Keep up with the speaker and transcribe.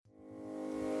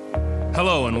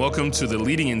Hello and welcome to the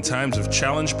Leading in Times of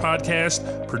Challenge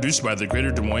podcast, produced by the Greater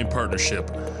Des Moines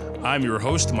Partnership. I'm your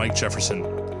host, Mike Jefferson.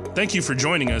 Thank you for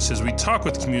joining us as we talk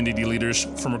with community leaders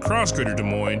from across Greater Des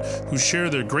Moines who share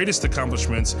their greatest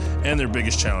accomplishments and their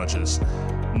biggest challenges.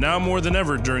 Now more than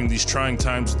ever during these trying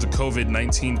times with the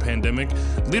COVID-19 pandemic,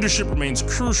 leadership remains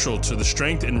crucial to the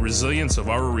strength and resilience of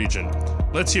our region.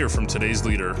 Let's hear from today's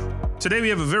leader. Today we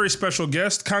have a very special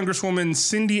guest. Congresswoman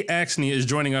Cindy Axne is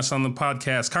joining us on the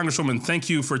podcast. Congresswoman, thank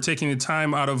you for taking the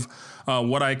time out of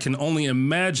what I can only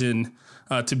imagine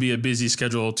to be a busy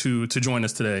schedule to join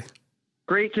us today.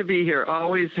 Great to be here.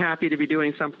 Always happy to be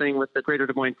doing something with the Greater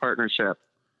Des Moines Partnership.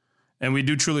 And we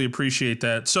do truly appreciate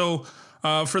that. So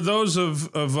for those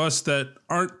of us that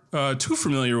aren't too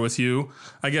familiar with you,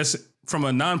 I guess from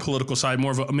a non-political side,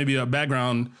 more of maybe a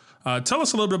background, tell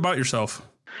us a little bit about yourself.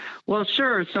 Well,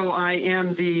 sure. So I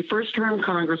am the first-term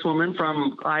Congresswoman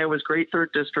from Iowa's Great Third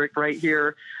District right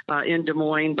here in Des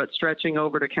Moines, but stretching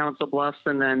over to Council Bluffs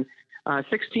and then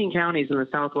 16 counties in the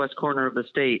southwest corner of the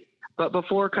state. But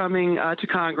before coming to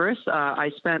Congress, I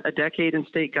spent a decade in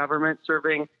state government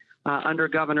serving under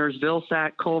Governors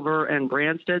Vilsack, Culver, and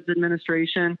Branstad's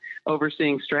administration,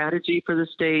 overseeing strategy for the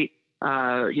state,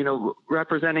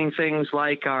 representing things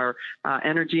like our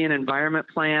energy and environment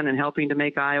plan and helping to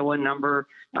make Iowa number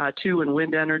 2 in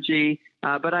wind energy.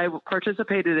 But I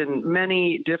participated in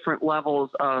many different levels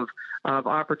of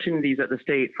opportunities at the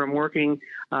state, from working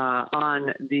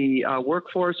on the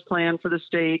workforce plan for the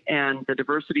state and the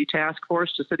diversity task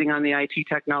force to sitting on the IT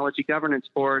Technology Governance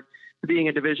Board to being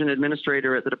a division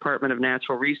administrator at the Department of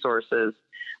Natural Resources.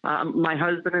 My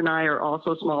husband and I are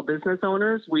also small business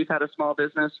owners. We've had a small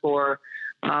business for,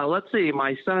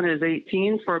 my son is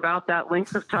 18 for about that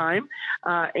length of time.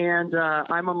 And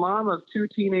I'm a mom of 2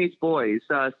 teenage boys.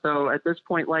 So at this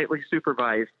point, lightly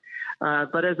supervised.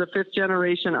 But as a 5th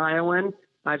generation Iowan,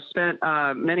 I've spent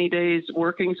many days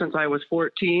working since I was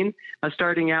 14,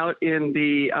 starting out in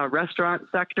the restaurant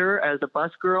sector as a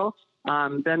busgirl.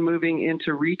 Then moving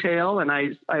into retail, and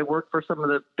I worked for some of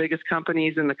the biggest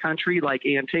companies in the country like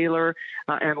Ann Taylor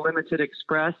and Limited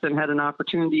Express, and had an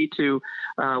opportunity to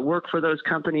work for those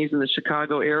companies in the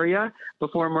Chicago area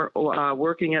before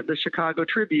working at the Chicago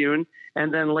Tribune,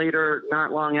 and then later,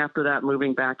 not long after that,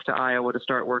 moving back to Iowa to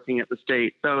start working at the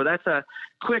state. So that's a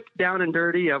quick down and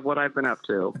dirty of what I've been up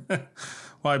to.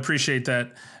 Well, I appreciate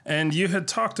that. And you had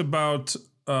talked about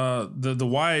the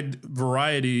wide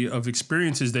variety of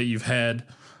experiences that you've had.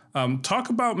 Talk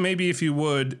about, maybe if you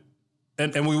would,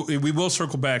 and we will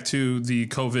circle back to the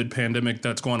COVID pandemic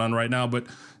that's going on right now, but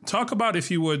talk about,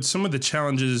 if you would, some of the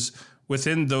challenges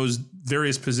within those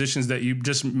various positions that you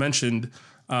just mentioned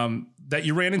that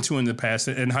you ran into in the past,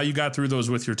 and how you got through those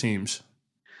with your teams.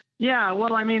 Yeah,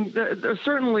 well, I mean, there's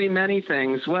certainly many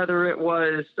things, whether it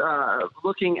was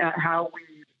looking at how we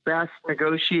best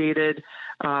negotiated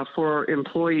for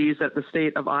employees at the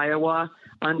state of Iowa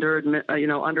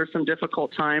under some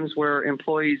difficult times where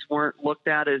employees weren't looked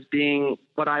at as being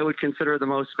what I would consider the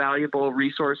most valuable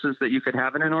resources that you could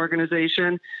have in an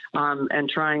organization, and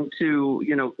trying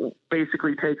to,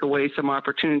 basically take away some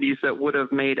opportunities that would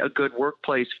have made a good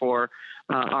workplace for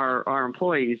our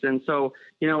employees. And so,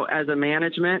 as a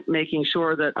management, making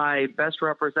sure that I best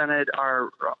represented our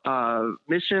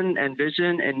mission and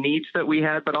vision and needs that we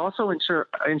had, but also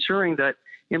ensuring that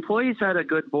employees had a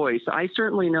good voice. I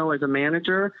certainly know as a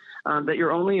manager that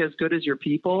you're only as good as your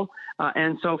people.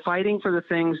 And so fighting for the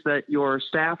things that your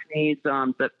staff needs,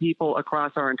 that people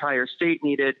across our entire state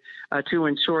needed to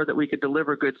ensure that we could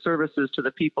deliver good services to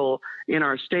the people in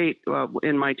our state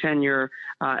in my tenure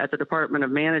at the Department of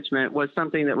Management was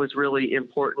something that was really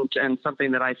important and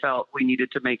something that I felt we needed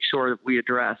to make sure that we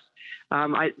addressed.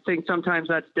 I think sometimes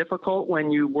that's difficult when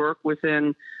you work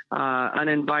within an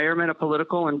environment, a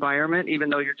political environment, even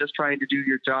though you're just trying to do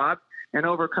your job. And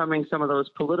overcoming some of those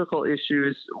political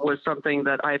issues was something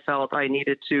that I felt I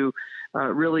needed to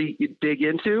really dig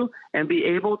into and be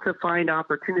able to find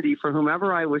opportunity for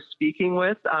whomever I was speaking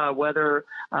with, whether,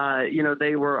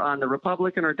 they were on the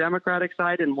Republican or Democratic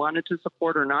side and wanted to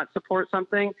support or not support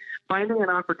something, finding an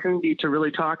opportunity to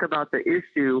really talk about the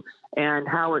issue and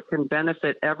how it can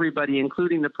benefit everybody,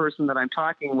 including the person that I'm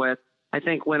talking with, I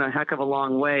think went a heck of a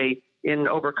long way in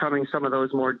overcoming some of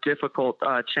those more difficult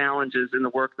challenges in the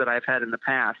work that I've had in the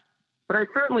past. But I'd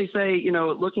certainly say,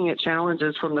 looking at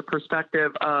challenges from the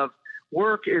perspective of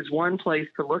work is one place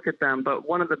to look at them. But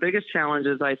one of the biggest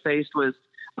challenges I faced was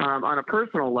on a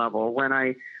personal level when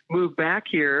I moved back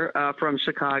here from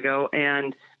Chicago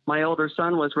and my older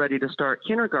son was ready to start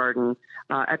kindergarten.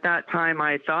 At that time,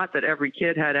 I thought that every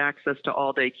kid had access to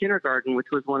all-day kindergarten, which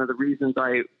was one of the reasons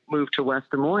I moved to West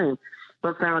Des Moines.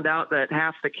 but found out that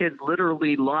half the kids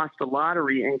literally lost the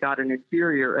lottery and got an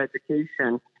inferior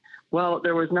education. Well,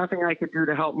 there was nothing I could do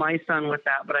to help my son with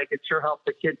that, but I could sure help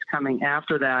the kids coming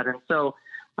after that. And so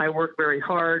I worked very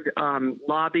hard,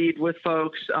 lobbied with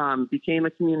folks, became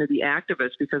a community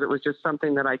activist because it was just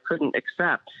something that I couldn't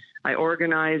accept. I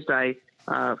organized, I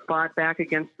fought back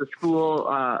against the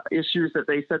school issues that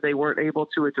they said they weren't able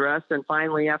to address. And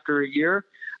finally, after a year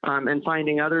and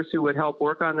finding others who would help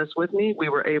work on this with me, we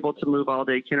were able to move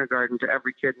all-day kindergarten to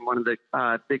every kid in one of the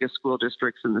biggest school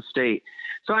districts in the state.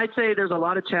 So I'd say there's a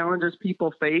lot of challenges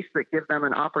people face that give them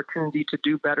an opportunity to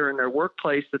do better in their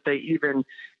workplace that they even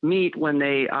meet when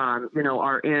they,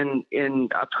 are in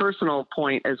a personal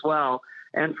point as well.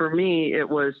 And for me, it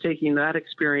was taking that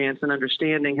experience and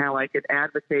understanding how I could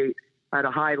advocate at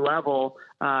a high level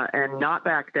and not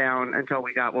back down until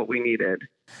we got what we needed.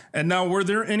 And now, were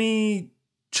there any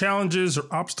challenges or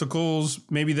obstacles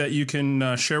maybe that you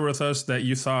can share with us that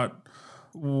you thought,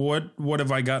 what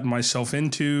have I gotten myself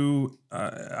into?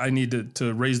 I need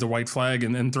to raise the white flag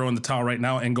and throw in the towel right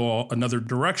now and go another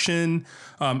direction.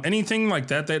 Anything like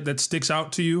that sticks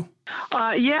out to you?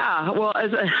 Yeah. Well,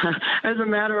 as a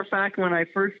matter of fact, when I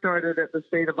first started at the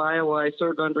state of Iowa, I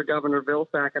served under Governor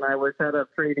Vilsack, and I was head of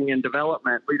training and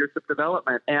development, leadership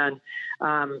development. And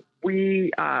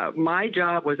my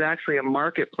job was actually a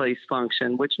marketplace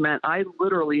function, which meant I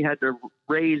literally had to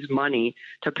raise money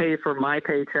to pay for my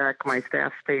paycheck, my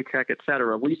staff's paycheck, et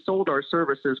cetera. We sold our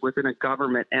services within a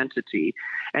government entity.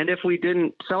 And if we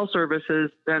didn't sell services,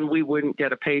 then we wouldn't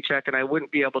get a paycheck, and I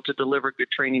wouldn't be able to deliver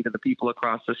good training to the people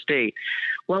across the state.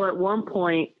 Well, at one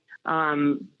point,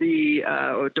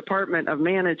 the Department of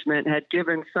Management had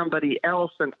given somebody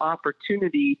else an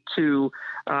opportunity to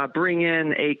bring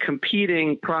in a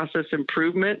competing process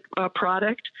improvement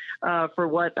product for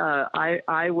what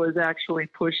I was actually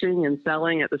pushing and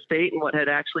selling at the state and what had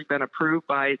actually been approved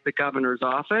by the governor's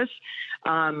office.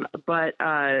 But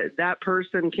that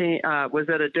person was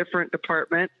at a different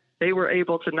department. They were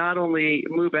able to not only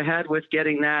move ahead with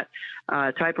getting that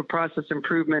type of process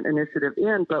improvement initiative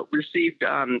in, but received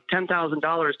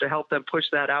 $10,000 to help them push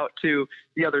that out to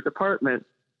the other departments.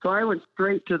 So I went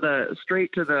straight to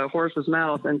the horse's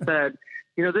mouth and said,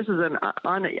 this is an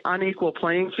unequal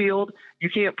playing field. You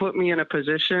can't put me in a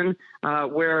position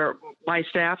where my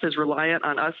staff is reliant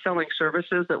on us selling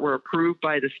services that were approved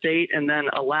by the state and then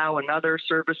allow another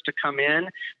service to come in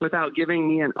without giving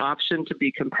me an option to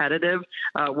be competitive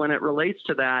when it relates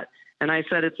to that. And I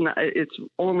said it's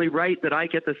only right that I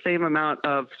get the same amount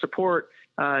of support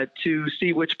to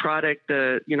see which product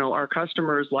our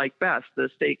customers like best, the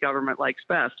state government likes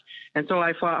best. And so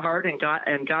I fought hard and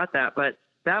got that. But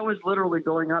that was literally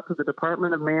going up to the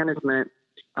Department of Management,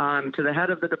 to the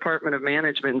head of the Department of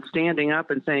Management, standing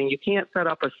up and saying, you can't set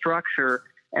up a structure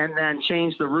and then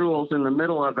change the rules in the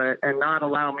middle of it and not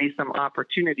allow me some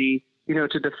opportunity,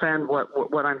 to defend what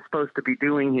I'm supposed to be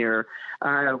doing here.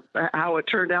 How it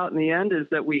turned out in the end is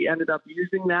that we ended up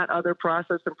using that other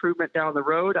process improvement down the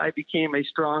road. I became a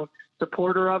strong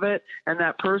supporter of it. And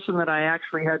that person that I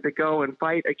actually had to go and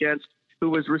fight against, who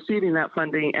was receiving that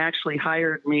funding, actually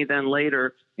hired me then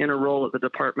later in a role at the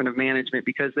Department of Management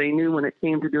because they knew when it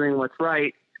came to doing what's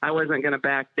right, I wasn't going to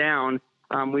back down.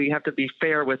 We have to be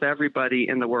fair with everybody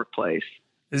in the workplace.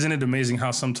 Isn't it amazing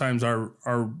how sometimes our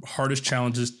hardest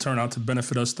challenges turn out to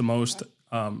benefit us the most?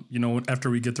 After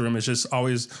we get through them, it's just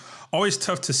always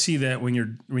tough to see that when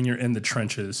you're in the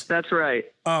trenches. That's right.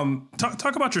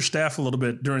 Talk about your staff a little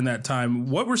bit during that time.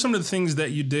 What were some of the things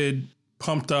that you did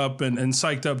pumped up and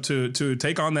psyched up to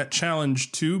take on that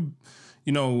challenge to,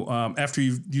 after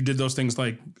you did those things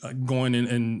like going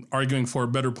and arguing for a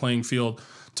better playing field?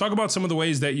 Talk about some of the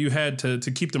ways that you had to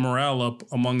keep the morale up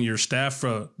among your staff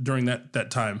during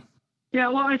that time. Yeah,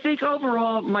 well, I think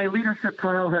overall my leadership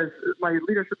style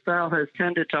has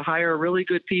tended to hire really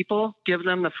good people, give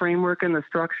them the framework and the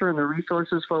structure and the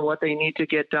resources for what they need to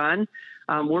get done,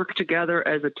 work together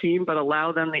as a team, but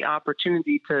allow them the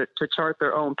opportunity to chart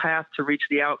their own path to reach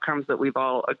the outcomes that we've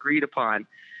all agreed upon.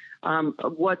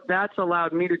 What that's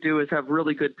allowed me to do is have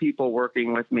really good people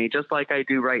working with me, just like I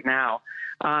do right now.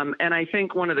 And I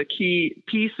think one of the key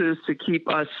pieces to keep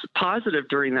us positive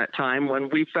during that time, when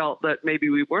we felt that maybe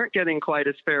we weren't getting quite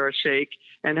as fair a shake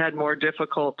and had more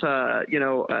difficult,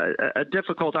 a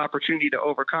difficult opportunity to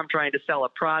overcome trying to sell a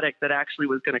product that actually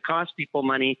was going to cost people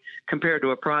money compared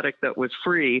to a product that was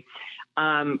free.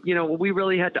 I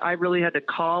really had to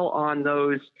call on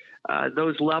those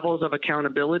levels of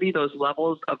accountability, those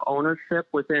levels of ownership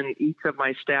within each of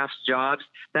my staff's jobs,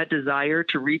 that desire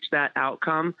to reach that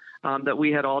outcome that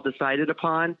we had all decided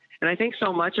upon. And I think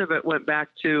so much of it went back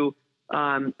to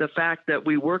the fact that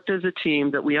we worked as a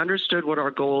team, that we understood what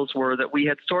our goals were, that we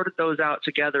had sorted those out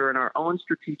together in our own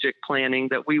strategic planning,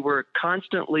 that we were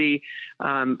constantly,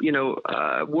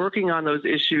 working on those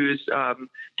issues,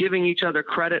 giving each other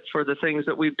credit for the things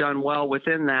that we've done well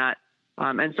within that.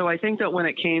 And so I think that when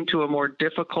it came to a more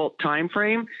difficult time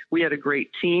frame, we had a great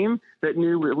team that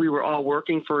knew we were all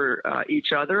working for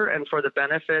each other and for the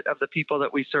benefit of the people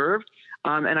that we served.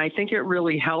 And I think it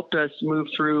really helped us move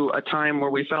through a time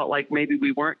where we felt like maybe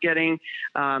we weren't getting,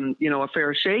 a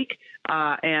fair shake,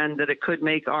 and that it could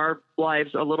make our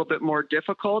lives a little bit more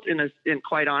difficult in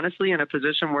quite honestly, in a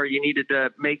position where you needed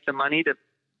to make the money to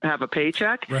have a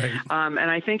paycheck. Right. And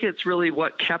I think it's really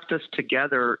what kept us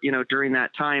together, during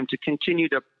that time, to continue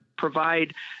to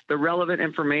provide the relevant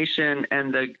information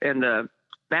and the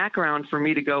background for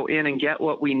me to go in and get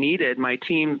what we needed. My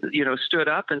team, stood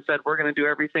up and said, we're going to do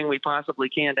everything we possibly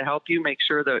can to help you make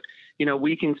sure that,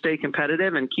 we can stay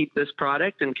competitive and keep this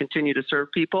product and continue to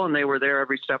serve people. And they were there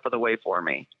every step of the way for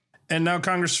me. And now,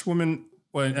 Congresswoman,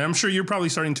 and I'm sure you're probably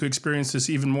starting to experience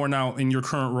this even more now in your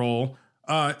current role.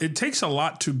 It takes a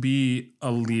lot to be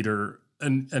a leader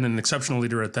and an exceptional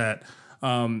leader at that.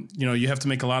 You have to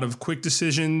make a lot of quick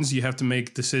decisions. You have to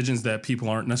make decisions that people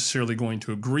aren't necessarily going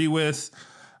to agree with.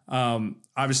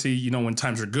 Obviously, when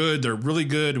times are good, they're really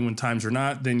good. And when times are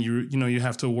not, then you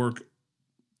have to work,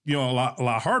 a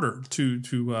lot harder to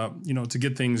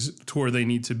get things to where they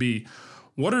need to be.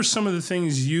 What are some of the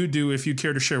things you do, if you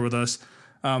care to share with us,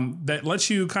 that lets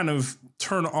you kind of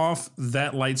turn off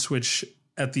that light switch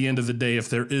at the end of the day, if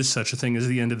there is such a thing as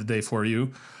the end of the day for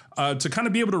you, to kind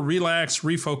of be able to relax,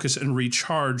 refocus, and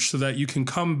recharge so that you can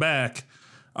come back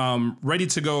ready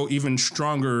to go even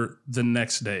stronger the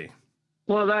next day?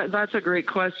 Well, that's a great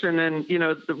question. And,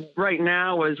 right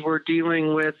now, as we're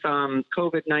dealing with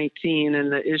COVID-19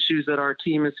 and the issues that our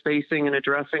team is facing and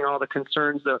addressing all the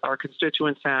concerns that our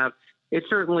constituents have, it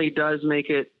certainly does make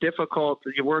it difficult.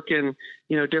 You work in,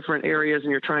 different areas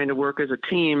and you're trying to work as a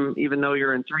team, even though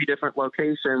you're in 3 different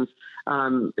locations,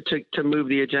 to move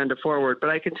the agenda forward. But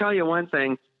I can tell you one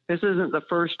thing, this isn't the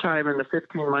first time in the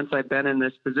 15 months I've been in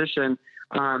this position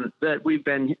that we've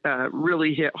been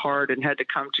really hit hard and had to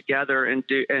come together and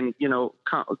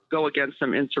go against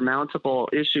some insurmountable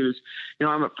issues.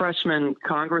 I'm a freshman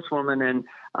congresswoman, and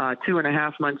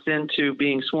 2.5 months into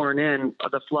being sworn in,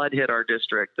 the flood hit our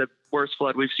district, the worst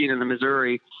flood we've seen in the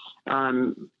Missouri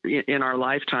in our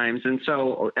lifetimes. And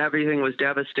so everything was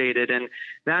devastated. And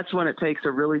that's when it takes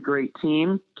a really great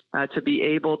team to be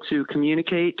able to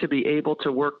communicate, to be able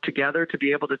to work together, to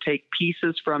be able to take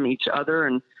pieces from each other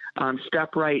and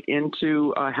step right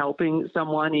into helping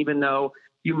someone, even though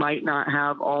you might not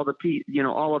have all of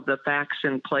the facts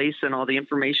in place and all the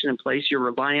information in place. You're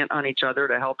reliant on each other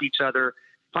to help each other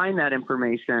find that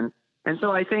information. And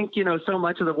so I think, so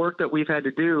much of the work that we've had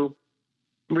to do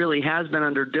really has been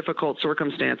under difficult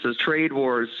circumstances, trade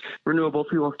wars, renewable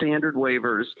fuel standard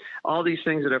waivers, all these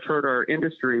things that have hurt our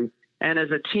industry. And as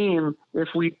a team, if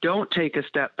we don't take a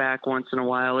step back once in a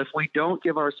while, if we don't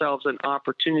give ourselves an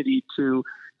opportunity to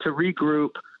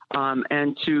regroup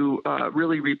and to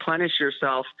really replenish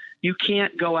yourself, you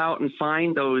can't go out and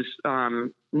find those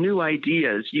new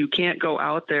ideas. You can't go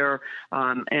out there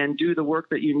and do the work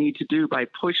that you need to do by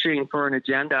pushing for an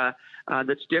agenda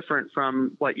that's different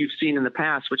from what you've seen in the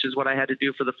past, which is what I had to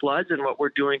do for the floods and what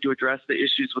we're doing to address the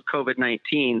issues with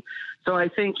COVID-19. So I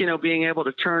think, being able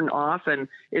to turn off, and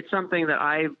it's something that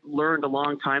I learned a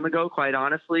long time ago, quite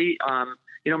honestly.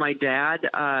 My dad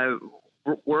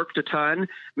worked a ton,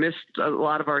 missed a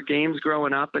lot of our games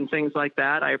growing up and things like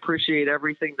that. I appreciate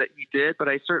everything that he did, but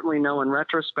I certainly know in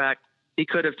retrospect, he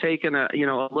could have taken a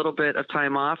little bit of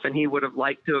time off, and he would have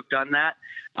liked to have done that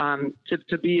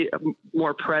to be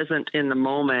more present in the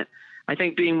moment. I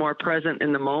think being more present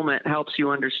in the moment helps you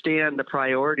understand the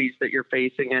priorities that you're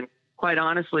facing. And quite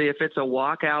honestly, if it's a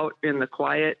walk out in the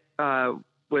quiet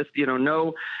with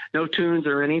no tunes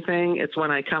or anything, it's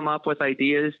when I come up with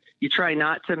ideas. You try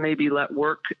not to maybe let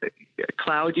work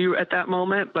cloud you at that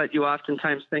moment, but you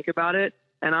oftentimes think about it.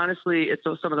 And honestly, it's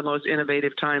some of the most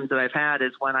innovative times that I've had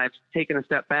is when I've taken a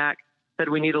step back, said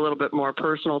we need a little bit more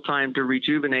personal time to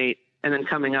rejuvenate, and then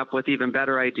coming up with even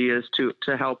better ideas to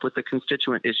help with the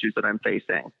constituent issues that I'm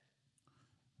facing.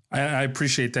 I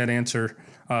appreciate that answer.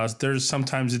 There's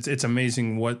sometimes it's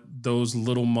amazing what those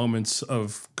little moments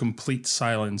of complete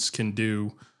silence can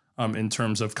do in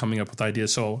terms of coming up with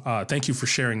ideas. So thank you for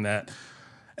sharing that.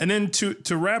 And then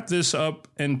to wrap this up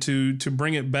and to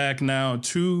bring it back now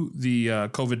to the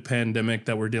COVID pandemic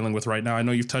that we're dealing with right now. I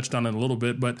know you've touched on it a little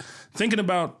bit, but thinking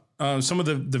about some of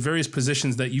the various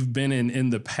positions that you've been in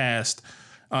the past,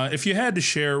 If you had to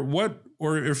share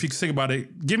or if you could think about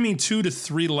it, give me 2 to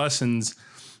 3 lessons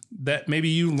that maybe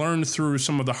you learned through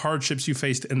some of the hardships you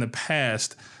faced in the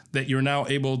past that you're now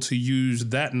able to use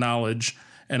that knowledge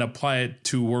and apply it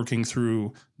to working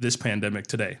through this pandemic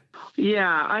today. Yeah,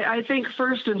 I think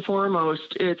first and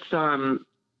foremost, it's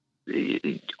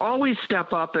always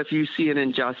step up if you see an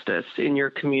injustice in your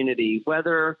community,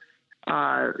 whether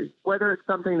it's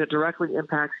something that directly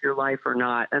impacts your life or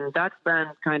not. And that's been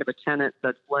kind of a tenet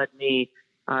that's led me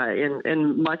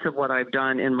in much of what I've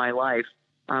done in my life.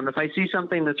 If I see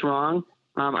something that's wrong,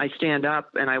 I stand up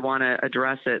and I want to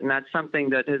address it. And that's something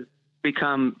that has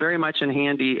become very much in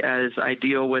handy as I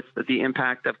deal with the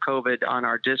impact of COVID on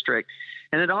our district.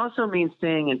 And it also means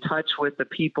staying in touch with the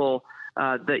people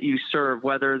that you serve,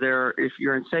 if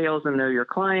you're in sales and they're your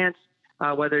clients,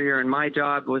 whether you're in my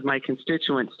job with my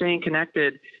constituents. Staying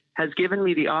connected has given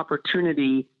me the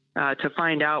opportunity to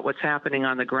find out what's happening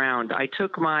on the ground. I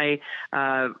took my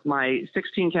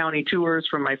 16 county tours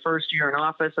from my first year in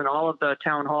office and all of the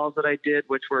town halls that I did,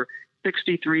 which were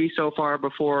 63 so far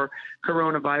before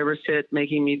coronavirus hit,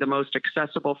 making me the most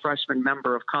accessible freshman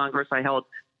member of Congress. I held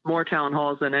more town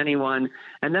halls than anyone.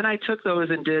 And then I took those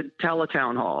and did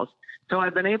teletown halls. So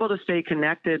I've been able to stay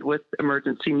connected with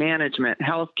emergency management,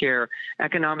 healthcare,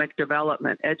 economic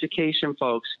development, education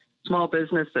folks, small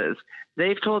businesses.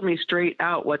 They've told me straight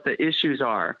out what the issues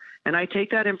are. And I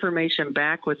take that information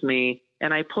back with me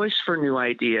and I push for new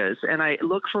ideas and I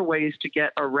look for ways to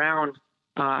get around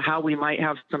how we might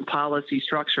have some policy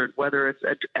structured, whether it's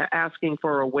asking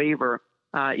for a waiver,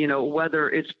 whether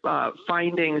it's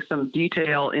finding some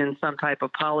detail in some type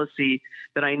of policy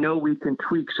that I know we can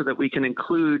tweak so that we can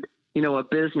include a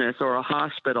business or a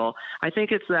hospital. I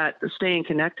think it's that staying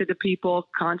connected to people,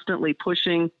 constantly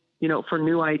pushing, for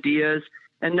new ideas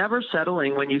and never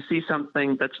settling when you see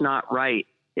something that's not right.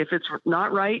 If it's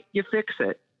not right, you fix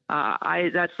it.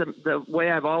 That's the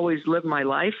way I've always lived my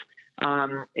life.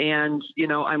 I'm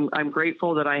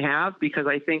grateful that I have, because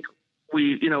I think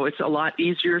it's a lot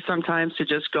easier sometimes to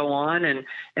just go on and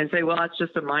say, well, it's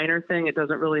just a minor thing. It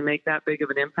doesn't really make that big of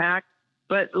an impact.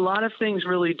 But a lot of things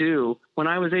really do. When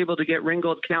I was able to get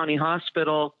Ringgold County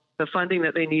Hospital the funding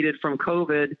that they needed from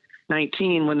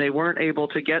COVID-19, when they weren't able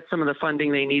to get some of the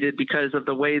funding they needed because of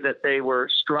the way that they were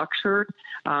structured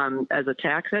as a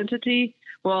tax entity,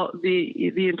 well,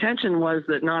 the intention was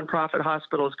that nonprofit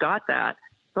hospitals got that.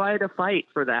 So I had to fight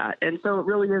for that. And so it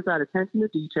really is that attention to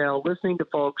detail, listening to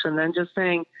folks, and then just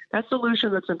saying that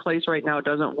solution that's in place right now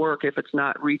doesn't work if it's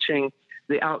not reaching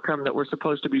the outcome that we're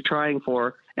supposed to be trying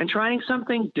for, and trying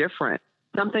something different,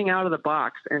 something out of the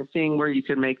box, and seeing where you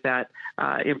can make that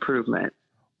improvement.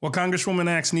 Well, Congresswoman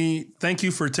Axne, thank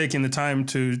you for taking the time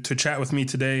to chat with me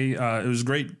today. It was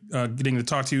great getting to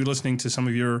talk to you, listening to some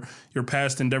of your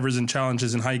past endeavors and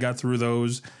challenges and how you got through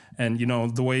those, and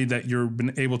the way that you've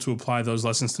been able to apply those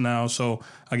lessons to now. So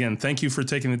again, thank you for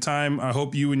taking the time. I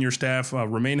hope you and your staff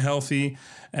remain healthy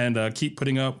and keep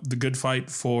putting up the good fight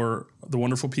for the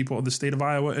wonderful people of the state of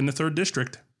Iowa and the 3rd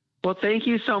District. Well, thank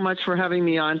you so much for having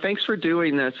me on. Thanks for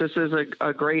doing this. This is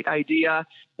a great idea,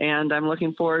 and I'm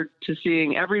looking forward to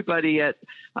seeing everybody at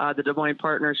the Des Moines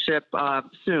Partnership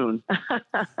soon.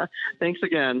 Thanks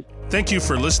again. Thank you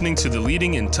for listening to the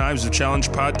Leading in Times of Challenge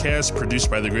podcast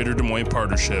produced by the Greater Des Moines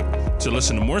Partnership. To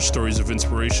listen to more stories of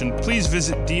inspiration, please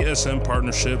visit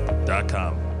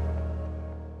dsmpartnership.com.